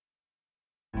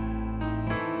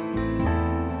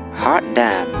Hot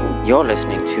damn, you're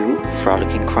listening to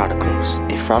Frolicking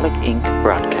Chronicles, a Frolic Inc.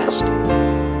 broadcast.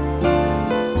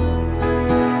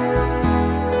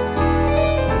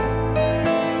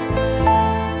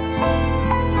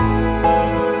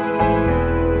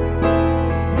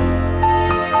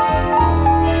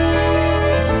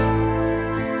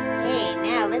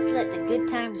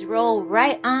 Roll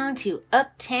right on to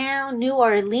Uptown New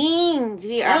Orleans.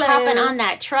 We are hopping on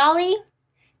that trolley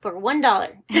for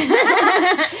 $1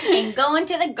 and going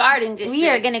to the Garden District. We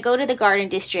are going to go to the Garden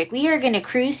District. We are going to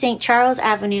cruise St. Charles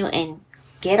Avenue and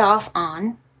get off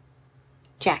on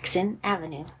Jackson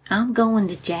Avenue. I'm going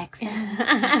to Jackson.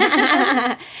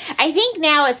 I think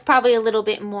now it's probably a little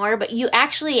bit more, but you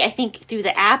actually, I think through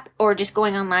the app or just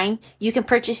going online, you can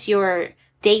purchase your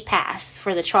day pass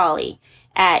for the trolley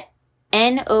at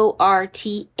NORTA.com.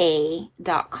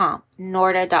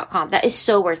 Norta.com. That is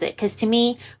so worth it. Because to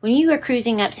me, when you were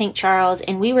cruising up St. Charles,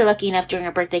 and we were lucky enough during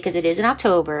our birthday, because it is in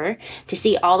October, to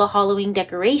see all the Halloween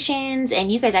decorations, and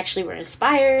you guys actually were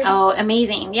inspired. Oh,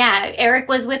 amazing. Yeah, Eric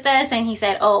was with us, and he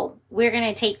said, we're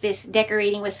going to take this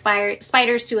decorating with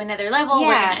spiders to another level.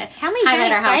 Yeah. How many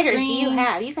giant spiders do you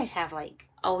have? You guys have we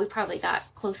probably got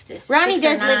close to 6 Ronnie or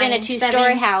does 9, live in a 2-story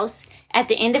 7 house at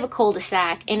the end of a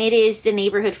cul-de-sac, and it is the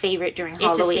neighborhood favorite during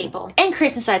Halloween. It's a staple. And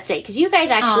Christmas, I'd say, because you guys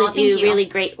actually do really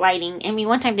great lighting. I mean,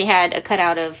 one time they had a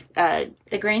cutout of the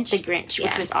Grinch, which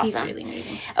was awesome. He's really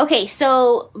amazing. Okay,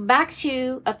 so back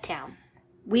to Uptown.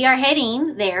 We are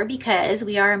heading there because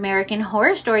we are American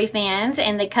Horror Story fans,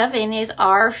 and the Coven is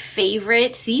our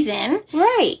favorite season.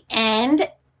 Right. And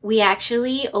we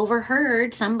actually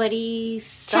overheard somebody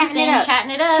chatting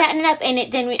it up, and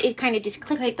it kind of just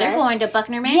clicked with us. They're going to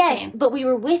Buckner Mansion. Yes, but we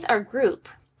were with our group.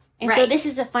 And so this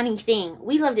is a funny thing.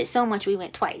 We loved it so much we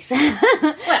went twice.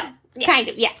 Well, kind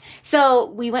of, yeah.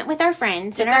 So we went with our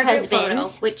friends and our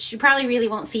husbands. Photo, which you probably really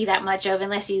won't see that much of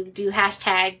unless you do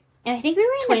hashtag. And I think we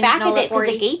were in the back of it because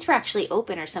the gates were actually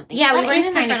open or something. Yeah, so we were in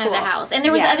the front of the house. And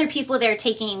there was other people there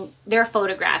taking their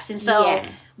photographs. And so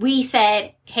we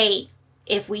said, hey,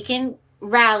 if we can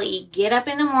rally, get up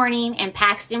in the morning, and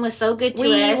Paxton was so good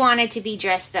to us. We wanted to be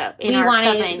dressed up in our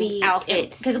Coven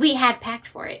outfits. Because we had packed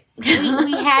for it. we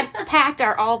had packed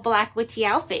our all-black witchy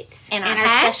outfits. And our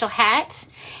special hats.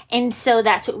 And so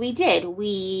that's what we did.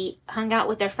 We hung out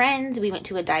with our friends. We went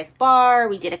to a dive bar.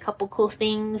 We did a couple cool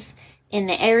things in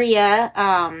the area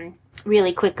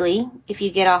really quickly. If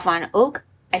you get off on Oak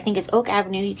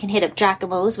Avenue, you can hit up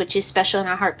Giacomo's, which is special in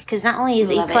our heart because not only is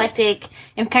it eclectic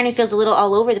and kind of feels a little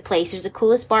all over the place, there's the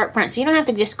coolest bar up front, so you don't have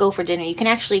to just go for dinner. You can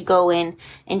actually go in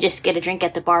and just get a drink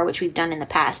at the bar, which we've done in the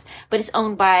past. But it's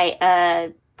owned by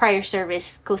a prior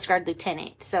service Coast Guard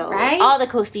lieutenant, so all the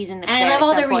coasties in the and I love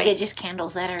all the religious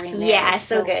candles that are in there. Yeah,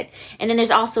 so good. And then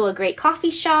there's also a great coffee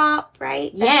shop,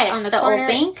 right? Yes, on the corner. Old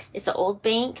Bank. It's the Old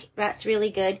Bank. That's really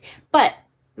good. But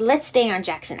let's stay on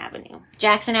Jackson Avenue.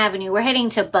 Jackson Avenue. We're heading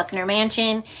to Buckner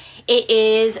Mansion. It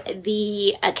is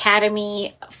the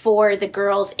academy for the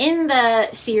girls in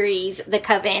the series, The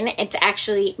Coven. It's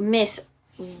actually Miss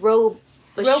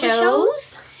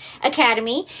Robichaud's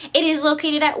Academy. It is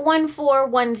located at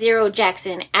 1410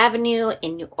 Jackson Avenue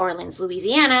in New Orleans,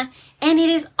 Louisiana. And it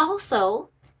is also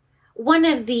one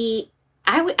of the,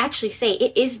 I would actually say,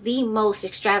 it is the most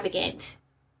extravagant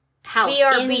house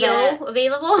VRBO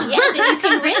available. Yes, and you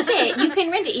can rent it. You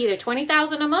can rent it either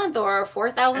 $20,000 a month or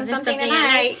 $4,000 something a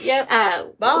night. Yep.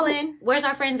 Ballin'. Where's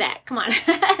our friends at? Come on,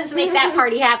 let's make that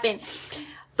party happen.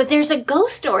 But there's a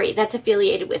ghost story that's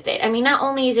affiliated with it. I mean, not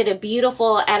only is it a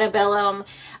beautiful antebellum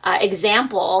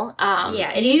example,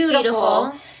 it is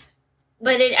beautiful,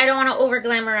 but I don't want to over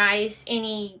glamorize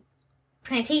any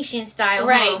plantation style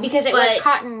homes, because it was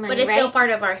cotton money, but it's still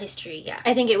part of our history. Yeah,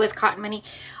 I think it was cotton money.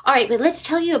 All right, but let's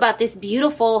tell you about this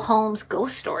beautiful home's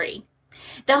ghost story.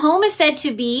 The home is said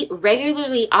to be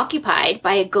regularly occupied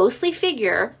by a ghostly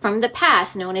figure from the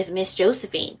past known as Miss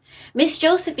Josephine. Miss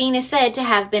Josephine is said to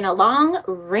have been a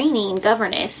long-reigning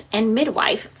governess and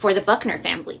midwife for the Buckner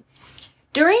family,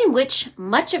 during which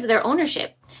much of their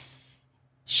ownership.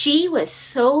 She was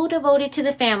so devoted to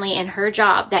the family and her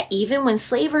job that even when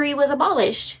slavery was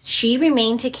abolished, she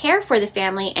remained to care for the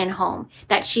family and home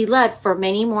that she led for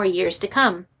many more years to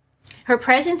come. Her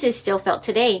presence is still felt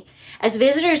today, as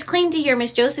visitors claim to hear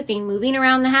Miss Josephine moving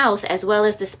around the house, as well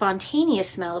as the spontaneous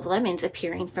smell of lemons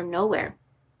appearing from nowhere.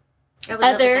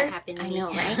 I know,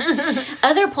 right?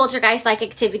 Other poltergeist-like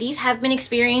activities have been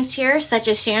experienced here, such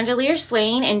as chandeliers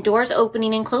swaying and doors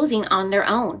opening and closing on their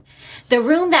own. The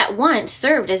room that once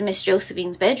served as Miss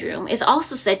Josephine's bedroom is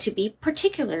also said to be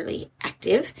particularly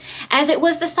active, as it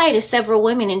was the site of several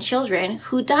women and children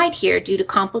who died here due to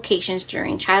complications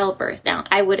during childbirth. Now,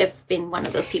 I would have been one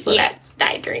of those people that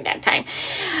died during that time.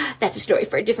 That's a story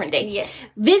for a different day. Yes.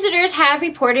 Visitors have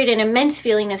reported an immense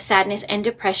feeling of sadness and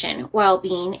depression while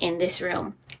being in this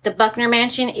room. The Buckner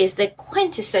Mansion is the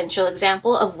quintessential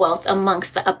example of wealth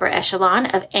amongst the upper echelon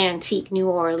of antique New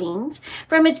Orleans.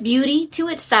 From its beauty to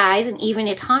its size and even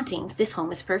its hauntings, this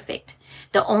home is perfect.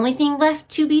 The only thing left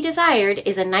to be desired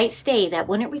is a night's stay that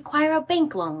wouldn't require a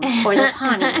bank loan or the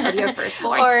pawning of your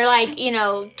firstborn. Or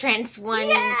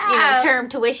term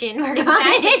tuition or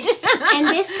And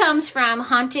this comes from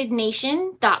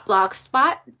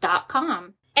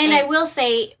hauntednation.blogspot.com. And I will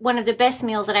say one of the best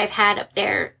meals that I've had up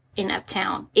there in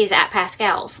Uptown is at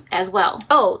Pascal's as well.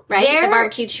 Oh, right? The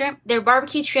barbecued shrimp. Their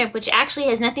barbecued shrimp, which actually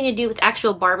has nothing to do with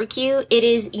actual barbecue. It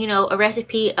is, a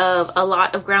recipe of a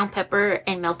lot of ground pepper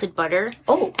and melted butter.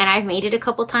 Oh. And I've made it a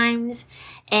couple times.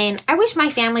 And I wish my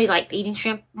family liked eating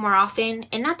shrimp more often.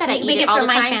 And not that I eat it all the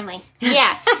time. My family.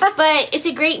 Yeah. But it's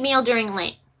a great meal during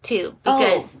Lent, too.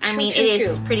 Because, it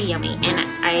is pretty yummy.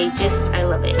 And I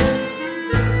love it.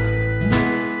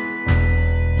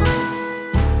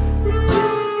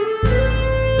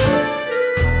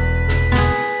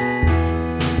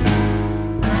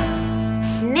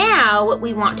 What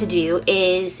we want to do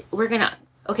is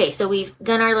so we've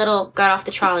done our got off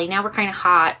the trolley. Now we're kind of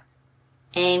hot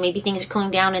and maybe things are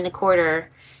cooling down in the quarter,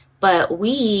 but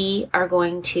we are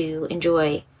going to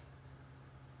enjoy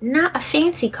not a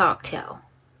fancy cocktail,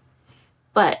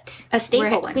 but a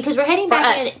staple one, because we're heading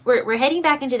back. We're heading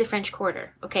back into the French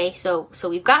Quarter. Okay, so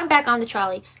we've gotten back on the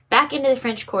trolley, back into the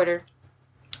French Quarter,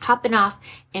 hopping off,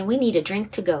 and we need a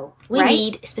drink to go. We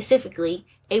need specifically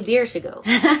a beer to go.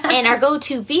 And our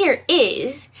go-to beer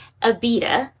is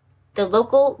Abita, the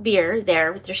local beer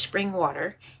there with their spring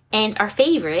water. And our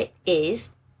favorite is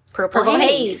Purple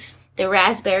Haze, the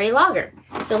raspberry lager.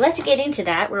 So let's get into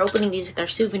that. We're opening these with our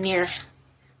souvenir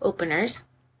openers.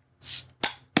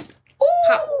 Ooh,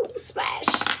 pop. Splash.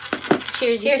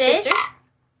 Cheers, sis. Sister.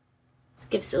 Let's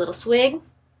give us a little swig.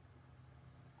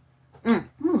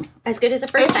 As good as the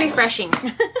first time. It's refreshing.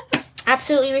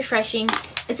 Absolutely refreshing.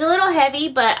 It's a little heavy,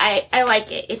 but I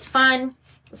like it. It's fun.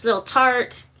 It's a little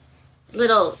tart, a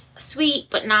little sweet,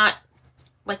 but not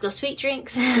like those sweet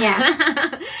drinks.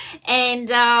 Yeah. And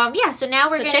so now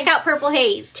we're going to check out Purple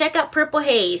Haze. Check out Purple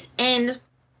Haze. And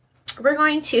we're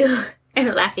going to... I'm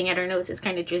laughing at our nose. It's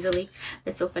kind of drizzly.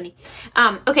 That's so funny.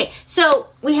 Okay, so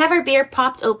we have our beer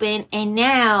popped open, and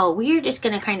now we're just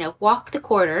going to kind of walk the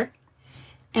quarter,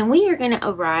 and we are going to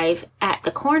arrive at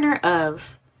the corner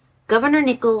of Governor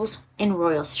Nichols and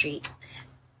Royal Street.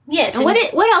 Yes. And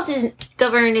what else is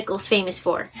Governor Nichols famous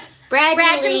for?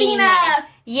 Brangelina.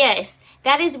 Yes.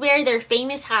 That is where their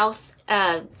famous house,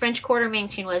 French Quarter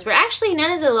Mansion was, where actually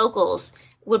none of the locals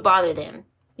would bother them,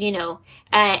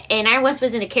 And I once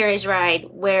was in a carriage ride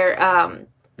where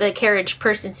the carriage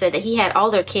person said that he had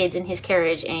all their kids in his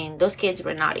carriage, and those kids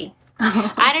were naughty.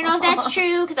 I don't know if that's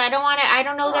true, because I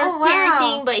don't know their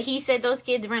parenting, but he said those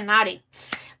kids were naughty.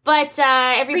 But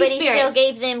everybody still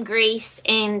gave them grace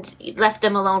and left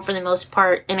them alone for the most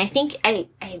part. And I think, I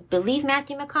believe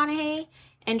Matthew McConaughey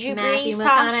and Drew Brees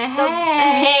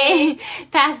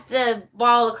passed the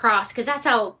ball across, because that's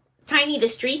how tiny the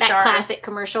streets are. That classic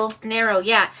commercial. Narrow,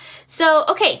 yeah. So,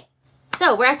 okay.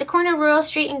 So, we're at the corner of Royal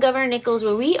Street and Governor Nichols,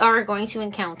 where we are going to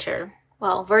encounter...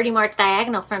 Well, Verdi Mart's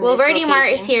diagonal from this location. Mart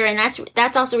is here, and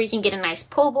that's also where you can get a nice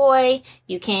po' boy.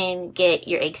 You can get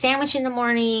your egg sandwich in the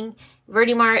morning.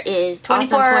 Verdi Mart is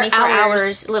 24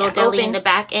 hours, little deli in the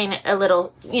back, and a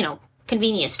little,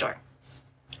 convenience store.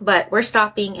 But we're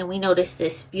stopping, and we notice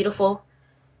this beautiful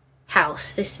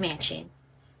house, this mansion,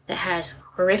 that has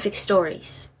horrific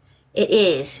stories. It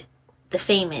is the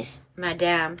famous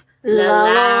Madame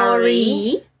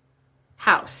LaLaurie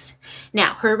house.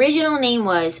 Now, her original name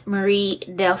was Marie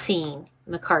Delphine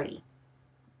McCarty.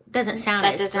 Doesn't sound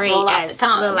as great as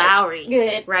LaLaurie,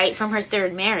 good, right? From her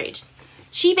third marriage.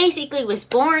 She basically was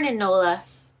born in NOLA,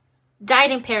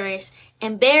 died in Paris,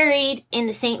 and buried in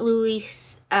the St.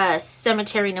 Louis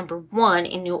Cemetery No. 1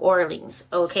 in New Orleans.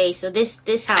 Okay, so this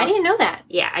house... I didn't know that.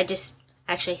 Yeah, I just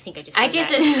assumed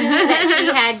that she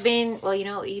had been... Well, you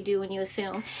know what you do when you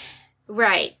assume.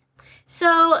 Right.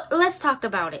 So, let's talk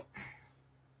about it.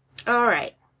 All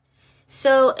right.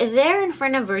 So, there in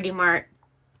front of Verdi Mart...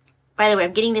 By the way,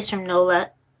 I'm getting this from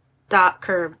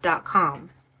NOLA.curb.com.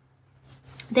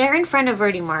 There in front of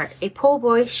Verde Mart, a po'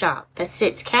 boy shop that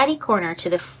sits catty corner to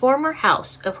the former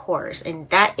house of horrors, and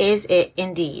that is it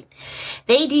indeed.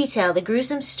 They detail the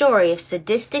gruesome story of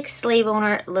sadistic slave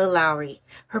owner LaLaurie.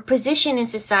 Her position in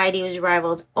society was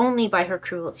rivaled only by her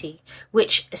cruelty,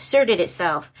 which asserted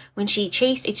itself when she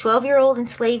chased a 12-year-old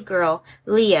enslaved girl,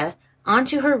 Leah,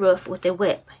 onto her roof with a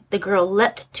whip. The girl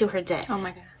leapt to her death. Oh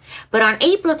my God. But on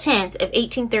April 10th of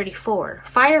 1834,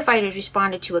 firefighters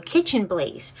responded to a kitchen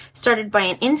blaze started by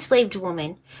an enslaved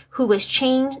woman who was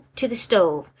chained to the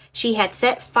stove. She had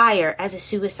set fire as a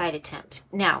suicide attempt.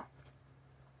 Now,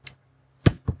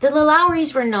 the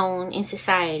LaLauries were known in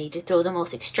society to throw the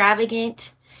most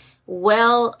extravagant,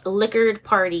 well-liquored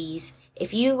parties.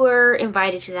 If you were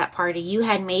invited to that party, you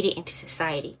had made it into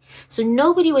society. So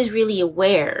nobody was really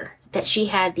aware that she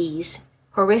had these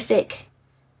horrific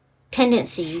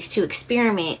tendencies to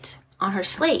experiment on her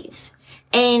slaves.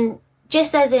 And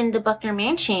just as in the Buckner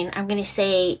mansion, I'm going to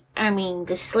say,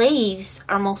 the slaves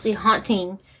are mostly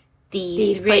haunting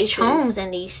these rich homes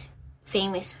and these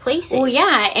famous places. Well,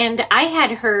 yeah, and I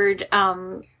had heard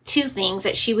two things,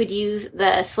 that she would use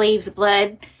the slave's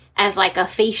blood as like a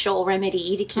facial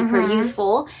remedy to keep her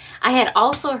youthful. I had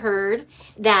also heard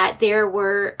that there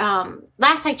were,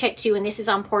 last I checked too, and this is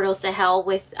on Portals to Hell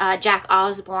with Jack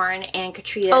Osborne and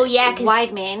Katrina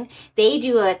Weidman. They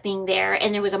do a thing there,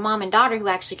 and there was a mom and daughter who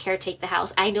actually caretake the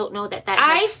house. I don't know that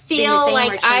I has feel been the same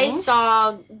like or I changed.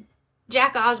 saw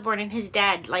Jack Osborne and his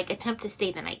dad attempt to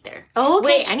stay the night there. Oh,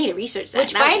 okay. Which, I need to research that.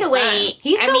 Which, by the way,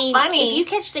 he's so funny. If you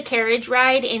catch the carriage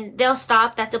ride and they'll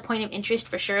stop, that's a point of interest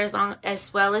for sure,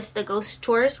 as well as the ghost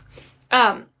tours.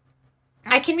 I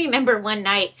can remember one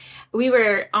night we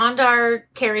were on our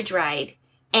carriage ride,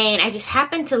 and I just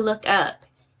happened to look up,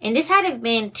 and this had to have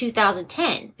been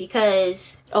 2010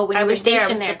 because when I you was were there, I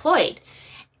stationed was there. deployed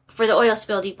for the oil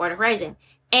spill Deepwater Horizon.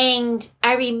 And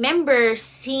I remember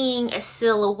seeing a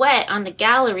silhouette on the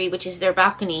gallery, which is their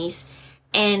balconies,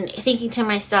 and thinking to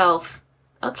myself,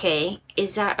 okay,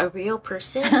 is that a real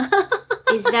person? Am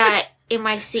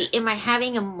I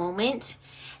having a moment?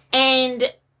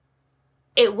 And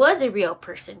it was a real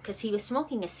person because he was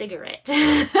smoking a cigarette.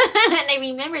 And I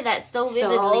remember that so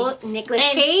vividly. So, Nicolas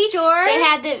Cage, or?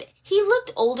 He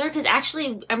looked older because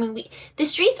actually, the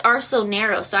streets are so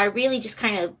narrow, so I really just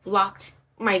kind of blocked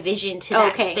my vision to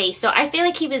that space. So I feel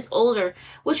like he was older,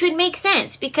 which would make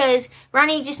sense because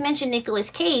Ronnie just mentioned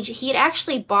Nicolas Cage. He had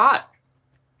actually bought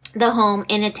the home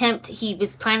he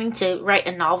was planning to write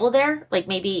a novel there,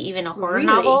 maybe even a horror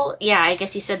novel. Yeah, I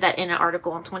guess he said that in an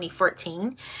article in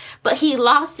 2014. But he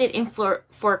lost it in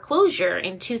foreclosure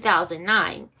in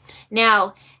 2009.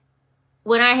 Now,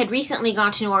 when I had recently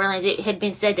gone to New Orleans, it had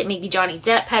been said that maybe Johnny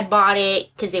Depp had bought it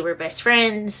because they were best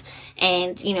friends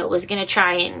and, was going to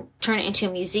try and turn it into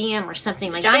a museum or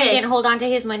something like Johnny this. didn't hold on to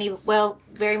his money,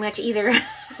 very much either.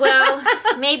 Well,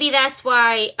 maybe that's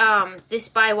why this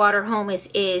Bywater home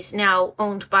is now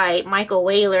owned by Michael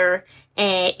Whaler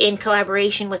in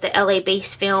collaboration with the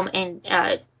LA-based film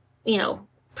and,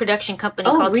 production company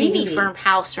called really? TV firm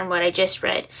House, from what I just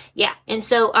read. Yeah. And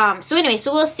so anyway,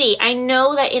 so we'll see. I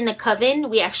know that in the Coven,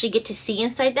 we actually get to see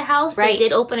inside the house. Right. They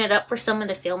did open it up for some of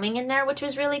the filming in there, which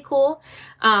was really cool.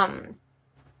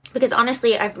 Because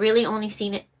honestly, I've really only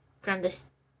seen it from the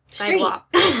sidewalk.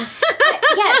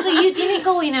 Yeah, so you didn't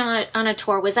go in on a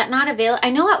tour. Was that not available?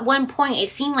 I know at one point it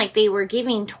seemed like they were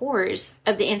giving tours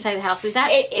of the inside of the house. Is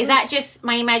that just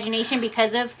my imagination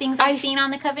because of things I've seen on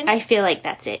the Coven? I feel like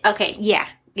that's it. Okay. Yeah.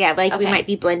 Yeah, we might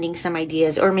be blending some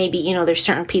ideas. Or maybe, there's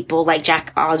certain people like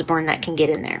Jack Osborne that can get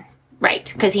in there. Right,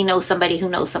 because he knows somebody who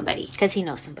knows somebody.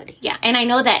 Yeah, and I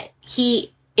know that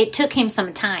it took him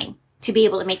some time to be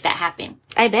able to make that happen.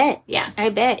 I bet. Yeah. I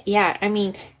bet. Yeah.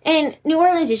 And New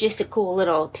Orleans is just a cool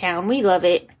little town. We love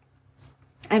it.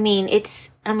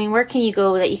 Where can you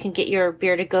go that you can get your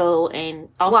beer to go and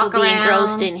also Walk be around.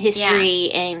 engrossed in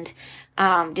history and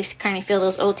just kind of feel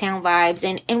those old town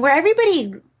vibes and where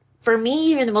everybody, for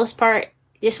me, for the most part,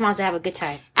 just wants to have a good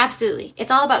time. Absolutely.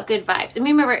 It's all about good vibes. And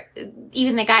remember,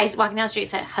 even the guys walking down the street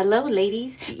said, hello,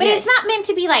 ladies. But Yes. it's not meant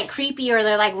to be creepy or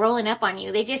they're rolling up on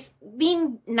you. They just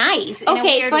being nice in a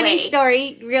Okay, weird funny way.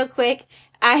 story, real quick.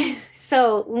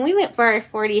 So when we went for our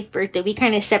 40th birthday, we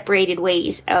kind of separated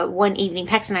ways. One evening,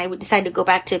 Pex and I would decide to go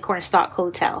back to Cornstalk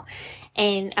Hotel,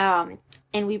 and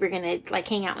we were gonna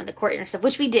hang out in the courtyard and stuff,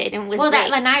 which we did, and was great. That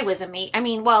lanai was amazing.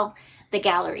 The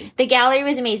gallery. The gallery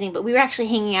was amazing, but we were actually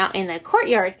hanging out in the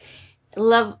courtyard.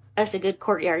 Love us a good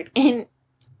courtyard, and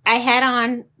I had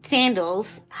on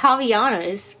sandals,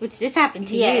 Havianas, which this happened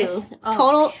to Yes. you. Oh.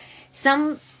 Total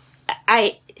some.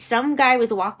 some guy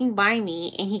was walking by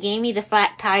me and he gave me the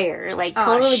flat tire, like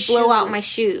totally blow out my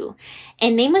shoe.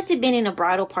 And they must have been in a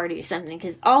bridal party or something,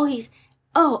 because honey,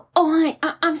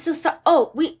 I'm so sorry.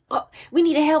 We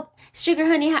need to help. Sugar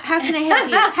honey, how can I help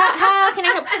you? How can I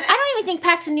help? I don't even think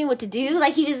Paxton knew what to do.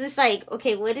 Like, he was just like,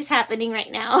 okay, what is happening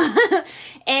right now?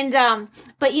 And,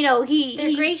 but you know,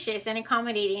 they're gracious and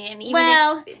accommodating. And even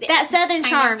that Southern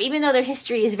charm, even though their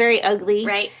history is very ugly,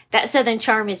 right? That Southern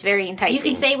charm is very enticing. You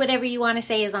can say whatever you want to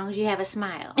say as long as you have a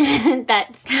smile.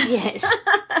 Yes.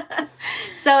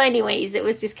 So anyways, it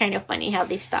was just kind of funny how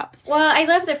they stopped. Well, I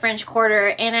love the French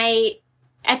Quarter, and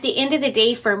at the end of the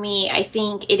day, for me, I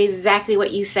think it is exactly what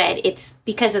you said. It's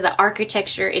because of the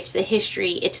architecture, it's the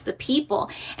history, it's the people.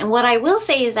 And what I will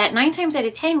say is that 9 times out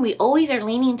of 10, we always are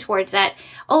leaning towards that,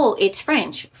 it's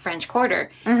French Quarter.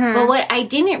 Mm-hmm. But what I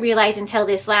didn't realize until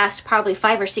this last probably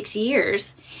 5 or 6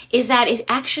 years is that it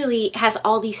actually has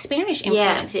all these Spanish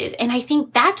influences. Yeah. And I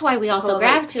think that's why we also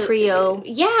gravitate to Creole.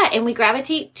 Yeah, and we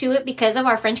gravitate to it because of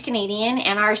our French Canadian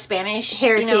and our Spanish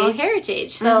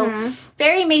heritage. So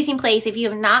very amazing place. If you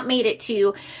have not made it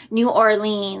to New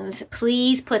Orleans,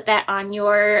 please put that on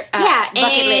your bucket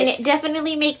list. And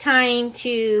definitely make time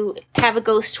to have a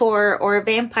ghost tour or a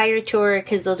vampire tour,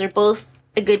 because those are both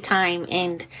a good time,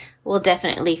 and we'll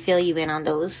definitely fill you in on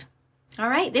those. All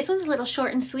right, this one's a little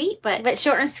short and sweet, but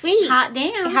short and sweet. Hot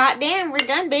damn, we're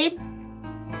done, babe.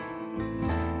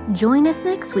 Join us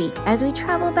next week as we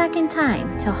travel back in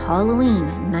time to Halloween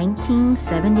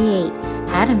 1978,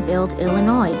 Haddonfield,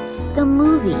 Illinois. The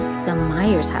movie, The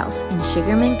Myers House in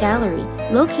Sugarman Gallery,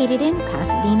 located in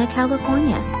Pasadena,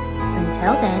 California.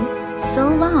 Until then, so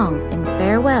long and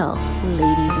farewell,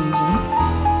 ladies and gentlemen.